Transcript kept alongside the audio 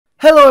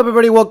Hello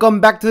everybody, welcome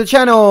back to the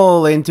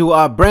channel into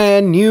a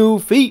brand new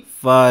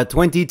FIFA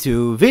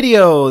 22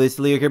 video. This is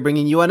Leo here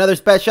bringing you another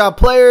special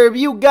player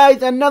review,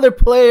 guys. Another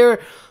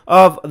player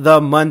of the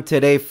month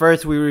today.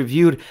 First, we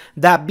reviewed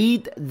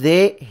David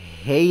De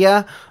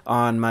Gea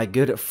on my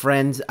good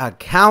friend's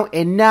account.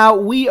 And now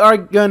we are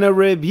gonna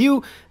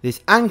review this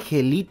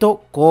Angelito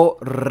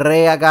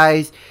Correa,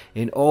 guys.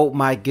 And oh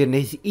my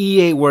goodness,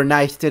 EA were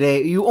nice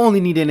today. You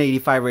only need an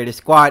 85 rated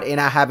squad, and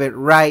I have it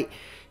right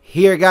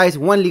here, guys.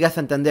 1 Liga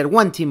Santander,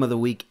 1 team of the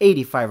week,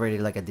 85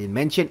 rated like I did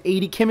mention,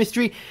 80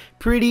 chemistry,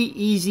 pretty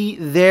easy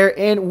there,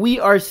 and we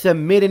are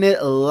submitting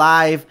it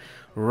live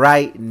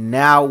right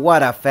now.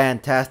 What a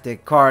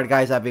fantastic card,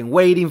 guys. I've been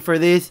waiting for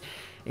this,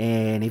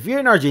 and if you're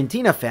an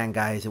Argentina fan,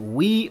 guys,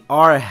 we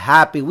are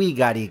happy. We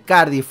got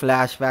Icardi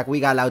flashback,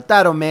 we got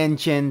Lautaro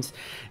mentions,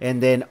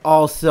 and then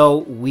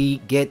also we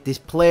get this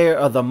player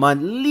of the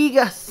month,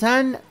 Liga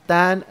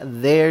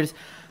Santander's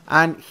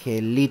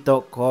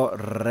Angelito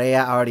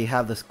Correa. I already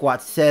have the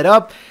squad set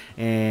up,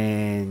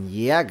 and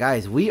yeah,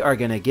 guys, we are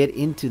gonna get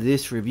into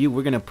this review.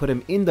 We're gonna put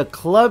him in the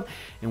club,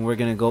 and we're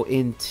gonna go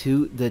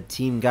into the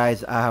team,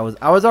 guys. I was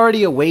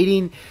already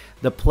awaiting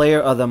the player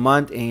of the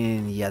month,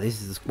 and yeah,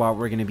 this is the squad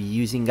we're gonna be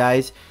using,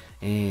 guys.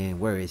 And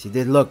where is he?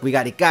 Look, we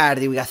got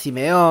Icardi, we got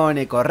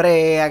Simeone,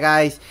 Correa,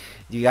 guys.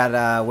 You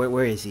got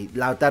where is he?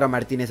 Lautaro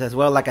Martinez as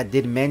well, like I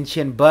did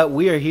mention. But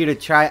we are here to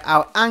try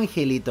out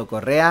Angelito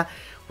Correa.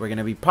 We're going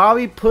to be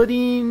probably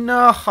putting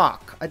a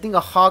Hawk. I think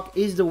a Hawk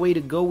is the way to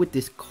go with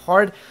this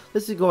card.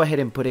 Let's just go ahead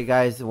and put it,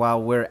 guys,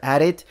 while we're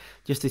at it,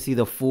 just to see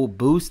the full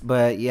boost.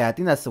 But yeah, I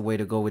think that's the way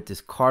to go with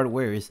this card.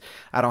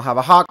 I don't have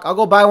a Hawk. I'll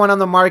go buy one on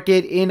the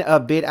market in a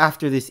bit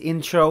after this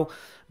intro.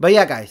 But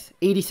yeah, guys,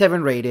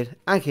 87 rated,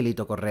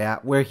 Angelito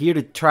Correa. We're here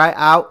to try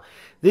out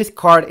this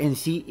card and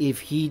see if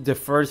he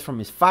differs from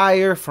his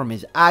fire, from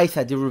his ice.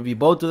 I did review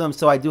both of them,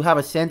 so I do have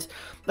a sense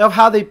of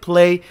how they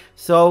play.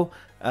 So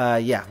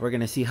yeah, we're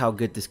gonna see how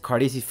good this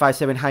card is. He's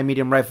 5'7", high,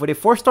 medium, right footed,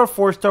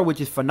 4-star,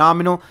 which is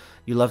phenomenal.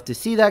 You love to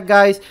see that,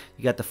 guys.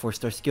 You got the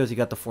 4-star skills, you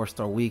got the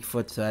 4-star weak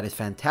foot, so that is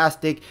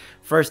fantastic.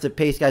 First, the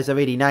pace, guys, of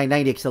 89,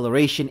 90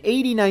 acceleration,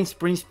 89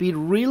 sprint speed,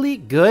 really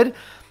good.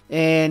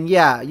 And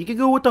yeah, you can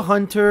go with the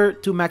Hunter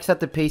to max out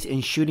the pace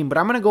and shooting, but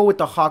I'm going to go with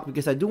the Hawk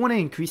because I do want to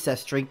increase that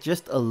strength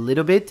just a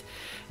little bit.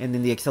 And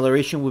then the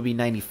acceleration will be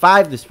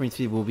 95, the sprint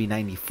speed will be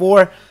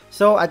 94.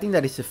 So I think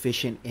that is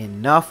sufficient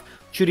enough.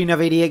 Shooting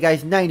of 88,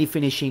 guys, 90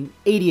 finishing,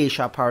 88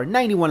 shot power,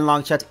 91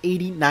 long shots,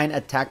 89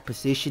 attack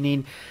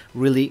positioning.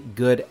 Really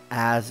good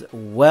as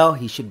well.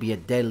 He should be a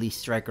deadly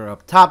striker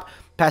up top.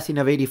 Passing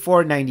of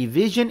 84, 90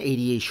 vision,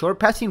 88 short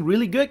passing.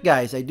 Really good,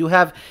 guys. I do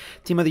have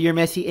Team of the Year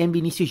Messi and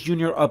Vinicius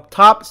Jr. up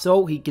top,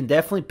 so he can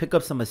definitely pick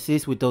up some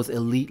assists with those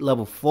elite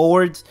level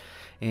forwards.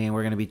 And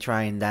we're going to be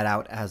trying that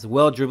out as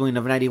well. Dribbling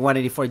of 91,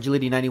 84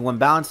 agility, 91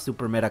 balance.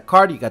 Super meta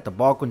card. You got the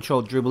ball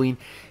control, dribbling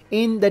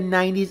in the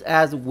 90s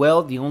as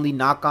well. The only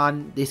knock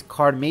on this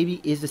card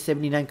maybe is the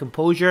 79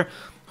 composure.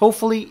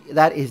 Hopefully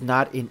that is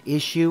not an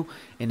issue,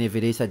 and if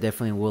it is, I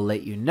definitely will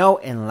let you know.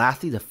 And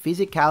lastly, the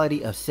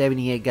physicality of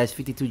 78, guys.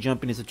 52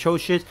 jumping is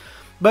atrocious,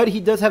 but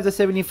he does have the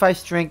 75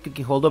 strength. He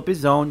can hold up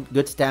his own,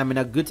 good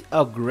stamina, good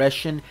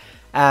aggression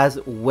as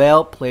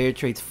well. Player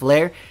traits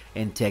flair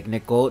and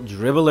technical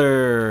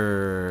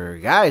dribbler.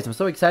 Guys, I'm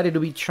so excited to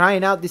be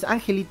trying out this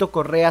Angelito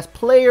Correa's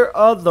player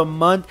of the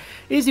month.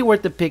 Is he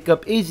worth the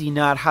pickup? Is he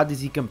not? How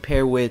does he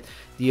compare with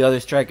the other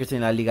strikers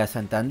in La Liga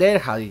Santander?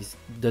 How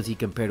does he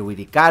compare with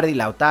Icardi,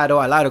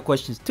 Lautaro? A lot of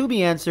questions to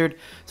be answered.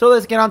 So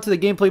let's get on to the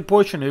gameplay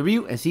portion of the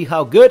review and see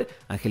how good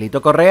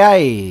Angelito Correa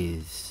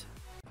is.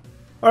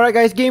 Alright,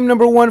 guys, game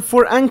number 1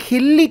 for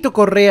Angelito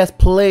Correa's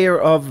player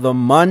of the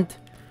month.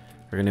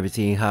 We're going to be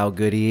seeing how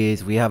good he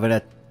is. We have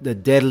the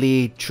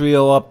deadly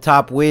trio up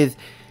top with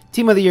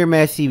Team of the Year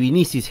Messi,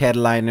 Vinicius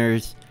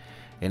headliners,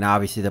 and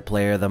obviously the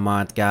player of the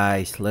month,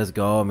 guys. Let's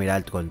go. Mira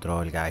el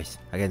control, guys.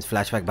 Against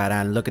Flashback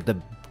Baran. Look at the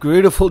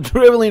beautiful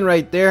dribbling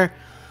right there.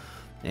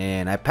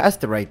 And I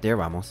passed it right there.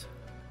 Vamos.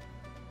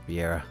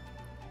 Vieira.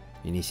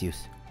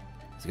 Vinicius.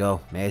 Let's go.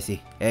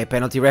 Messi. Hey,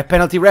 penalty, ref,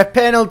 penalty, ref,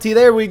 penalty.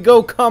 There we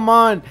go. Come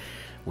on.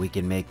 We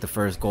can make the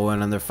first goal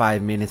in under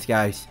 5 minutes,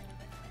 guys.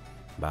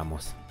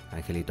 Vamos.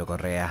 Angelito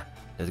Correa.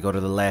 Let's go to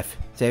the left.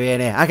 Se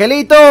viene.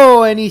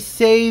 Angelito! And he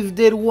saved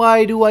it.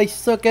 Why do I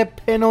suck at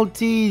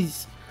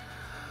penalties?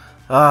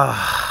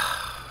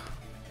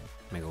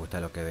 Me gusta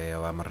lo que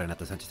veo. Vamos,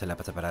 Renato Sánchez se la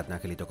pasa para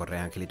Angelito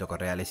Correa. Angelito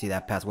Correa. Let's see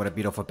that pass. What a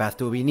beautiful pass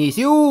to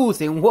Vinicius.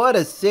 And what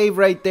a save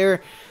right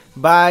there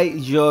by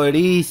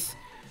Lloris.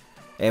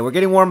 Hey, we're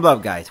getting warmed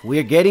up, guys.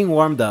 We're getting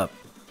warmed up.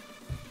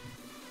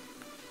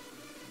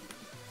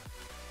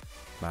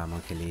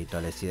 Vamos,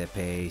 Angelito. Let's see the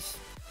pace.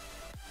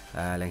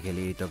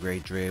 Angelito,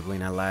 great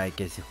dribbling, I like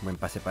it. Buen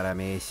pase para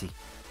Messi.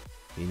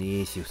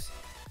 Vinicius.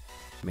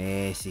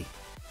 Messi.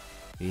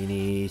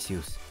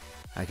 Vinicius.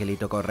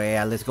 Angelito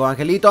Correa. Let's go,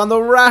 Angelito on the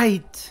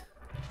right.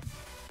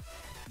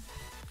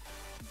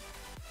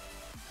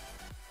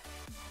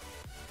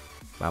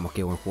 Vamos,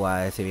 qué buen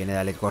jugada. Se viene,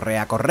 dale,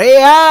 Correa.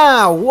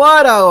 ¡Correa!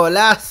 What a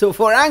golazo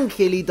for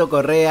Angelito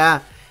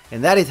Correa.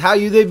 And that is how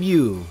you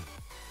debut.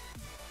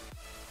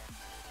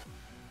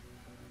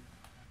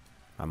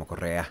 Vamos,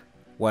 Correa.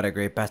 What a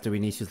great pass to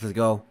Vinicius. Let's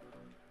go.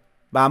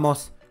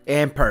 Vamos.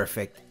 And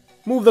perfect.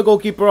 Move the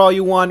goalkeeper all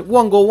you want.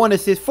 1 goal, 1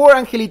 assist for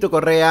Angelito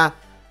Correa.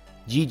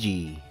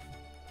 GG.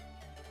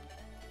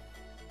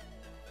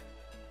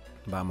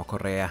 Vamos,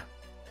 Correa.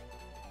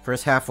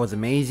 First half was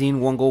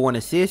amazing. 1 goal, 1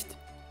 assist.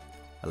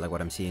 I like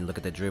what I'm seeing. Look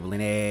at the dribbling.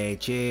 Hey,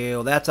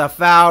 chill. That's a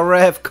foul,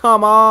 ref.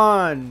 Come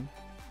on.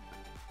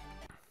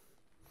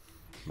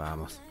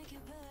 Vamos.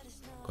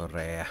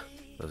 Correa.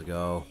 Let's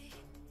go.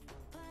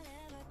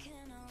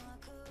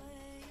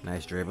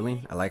 Nice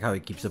dribbling. I like how he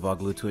keeps the ball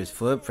glued to his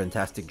foot.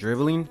 Fantastic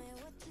dribbling.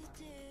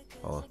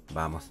 Oh,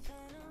 vamos.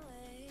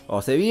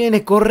 Oh, se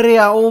viene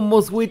Correa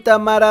almost with a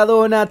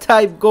Maradona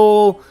type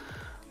goal.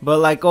 But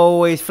like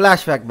always,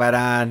 flashback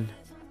Varane.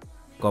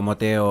 Como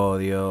te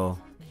odio.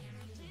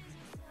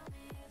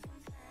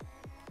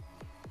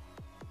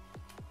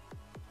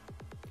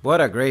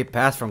 What a great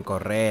pass from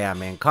Correa,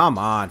 man. Come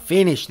on.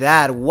 Finish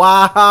that.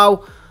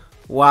 Wow.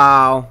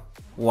 Wow.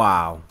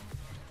 Wow.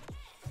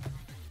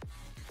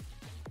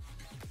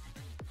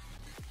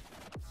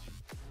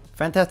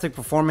 Fantastic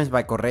performance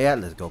by Correa.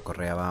 Let's go,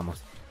 Correa.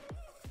 Vamos.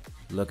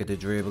 Look at the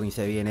dribbling.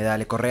 Se viene.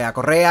 Dale, Correa.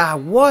 Correa.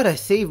 What a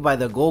save by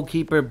the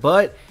goalkeeper.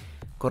 But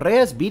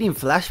Correa's beating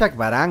Flashback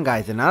Varane,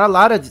 guys. And not a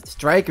lot of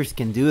strikers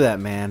can do that,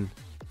 man.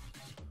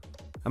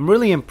 I'm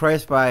really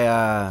impressed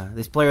by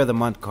this Player of the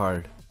Month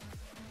card.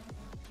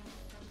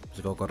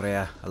 Let's go,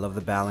 Correa. I love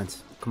the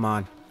balance. Come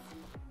on.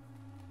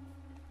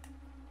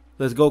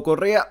 Let's go,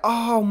 Correa.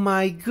 Oh,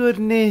 my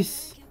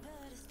goodness.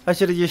 I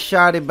should have just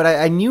shot it, but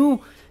I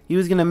knew he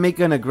was going to make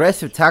an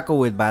aggressive tackle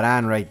with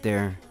Varane right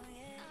there.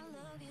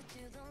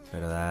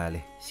 Pero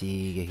dale.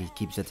 Sigue. He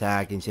keeps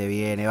attacking. Se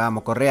viene.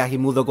 Vamos, Correa. He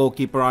moved the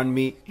goalkeeper on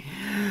me.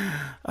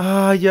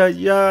 Ay,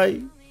 ay,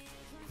 ay.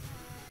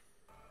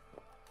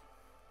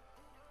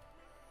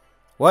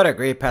 What a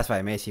great pass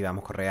by Messi.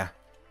 Vamos, Correa.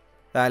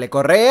 Dale,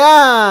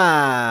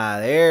 Correa.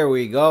 There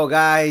we go,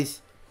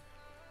 guys.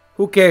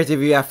 Who cares if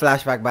you have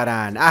Flashback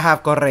Varane? I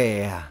have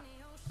Correa.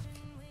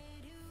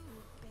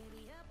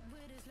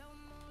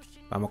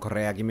 Vamos,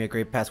 Correa. Give me a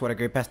great pass. What a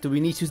great pass to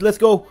Vinicius. Let's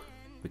go.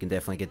 We can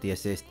definitely get the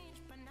assist.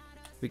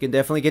 We can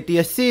definitely get the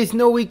assist.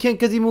 No, we can't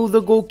because he moved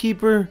the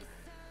goalkeeper.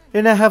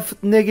 And I have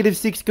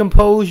 -6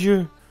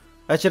 composure.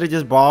 I should have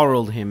just ball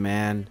rolled him,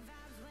 man.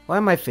 Why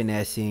am I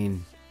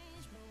finessing?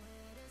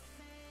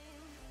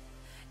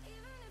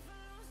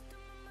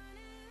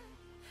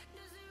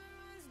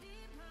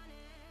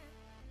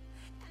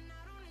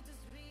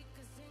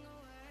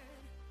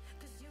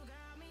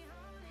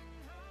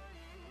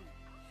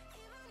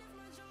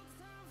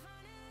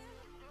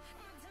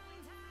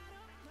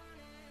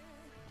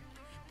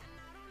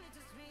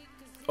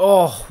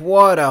 Oh,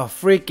 what a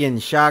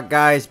freaking shot,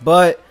 guys.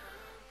 But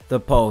the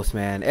post,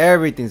 man.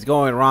 Everything's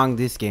going wrong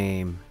this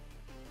game.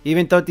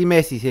 Even Totti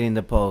Messi's hitting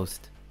the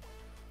post.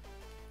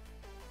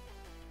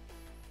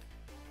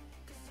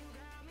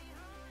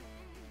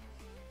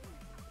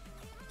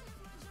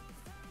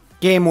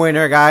 Game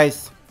winner,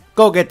 guys.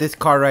 Go get this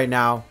card right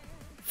now.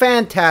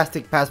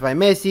 Fantastic pass by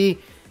Messi.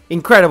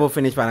 Incredible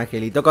finish by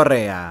Angelito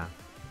Correa.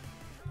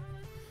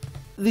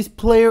 This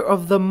Player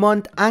of the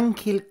Month,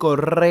 Angel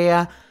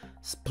Correa.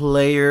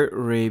 Player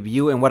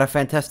review, and what a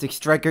fantastic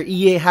striker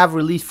EA have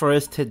released for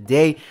us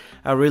today.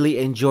 I really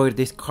enjoyed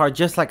this card,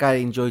 just like I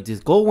enjoyed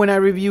this goal when I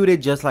reviewed it,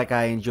 just like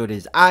I enjoyed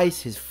his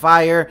ice, his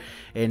fire,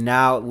 and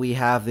now we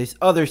have this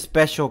other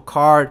special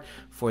card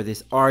for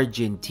this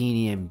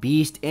Argentinian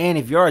beast. And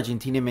if you're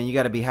Argentinian, man, you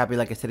gotta be happy.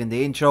 Like I said in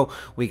the intro,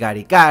 we got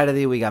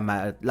Icardi, we got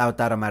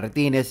Lautaro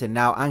Martinez, and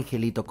now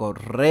Angelito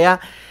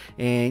Correa.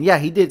 And yeah,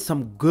 he did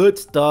some good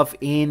stuff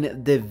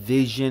in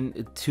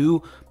Division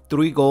 2.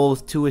 3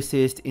 goals, 2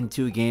 assists in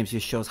 2 games.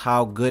 Just shows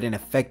how good and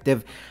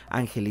effective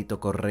Angelito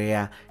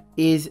Correa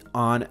is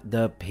on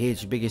the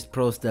pitch. Biggest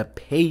pros, the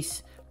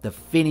pace, the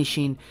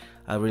finishing.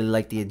 I really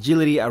like the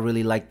agility. I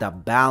really like the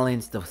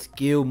balance, the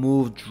skill,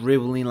 move,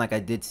 dribbling, like I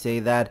did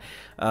say that.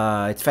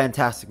 It's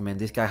fantastic, man.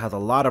 This guy has a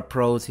lot of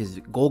pros. His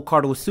gold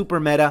card was super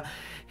meta.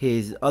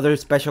 His other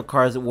special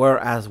cards were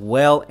as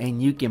well.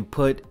 And you can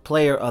put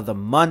Player of the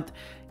Month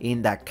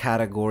in that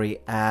category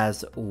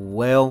as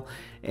well.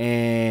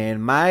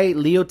 And my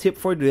Leo tip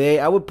for today,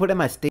 I would put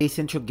him at stay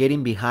central,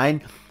 getting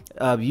behind.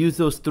 Use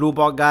those through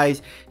ball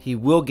guys. He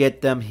will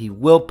get them. He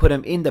will put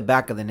them in the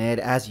back of the net,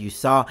 as you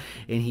saw.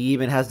 And he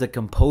even has the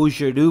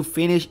composure to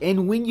finish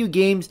and win you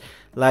games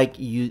like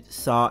you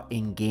saw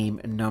in game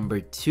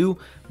number 2.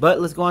 But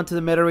let's go on to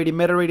the meta rating.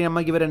 Meta rating, I'm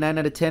going to give it a 9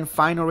 out of 10.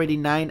 Final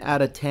rating, 9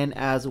 out of 10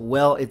 as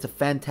well. It's a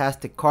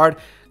fantastic card.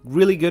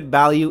 Really good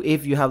value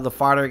if you have the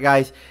fodder,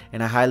 guys.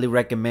 And I highly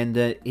recommend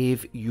it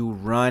if you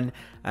run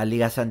a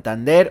Liga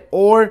Santander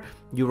or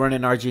You run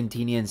an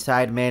Argentinian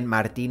side man,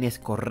 Martinez,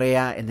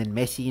 Correa, and then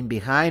Messi in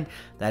behind.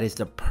 That is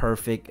the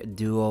perfect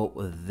duo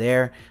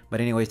there. But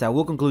anyways, that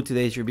will conclude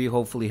today's review.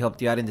 Hopefully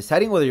helped you out in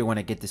deciding whether you want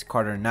to get this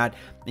card or not,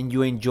 and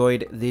you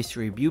enjoyed this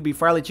review.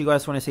 Before I let you go, I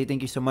just want to say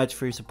thank you so much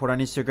for your support on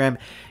Instagram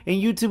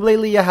and YouTube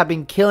lately. I have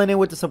been killing it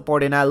with the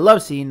support, and I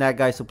love seeing that,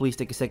 guys. So please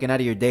take a second out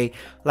of your day,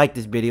 like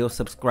this video,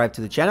 subscribe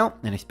to the channel,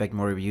 and expect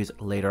more reviews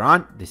later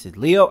on. This is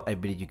Leo. I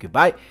bid you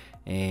goodbye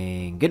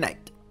and good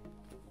night.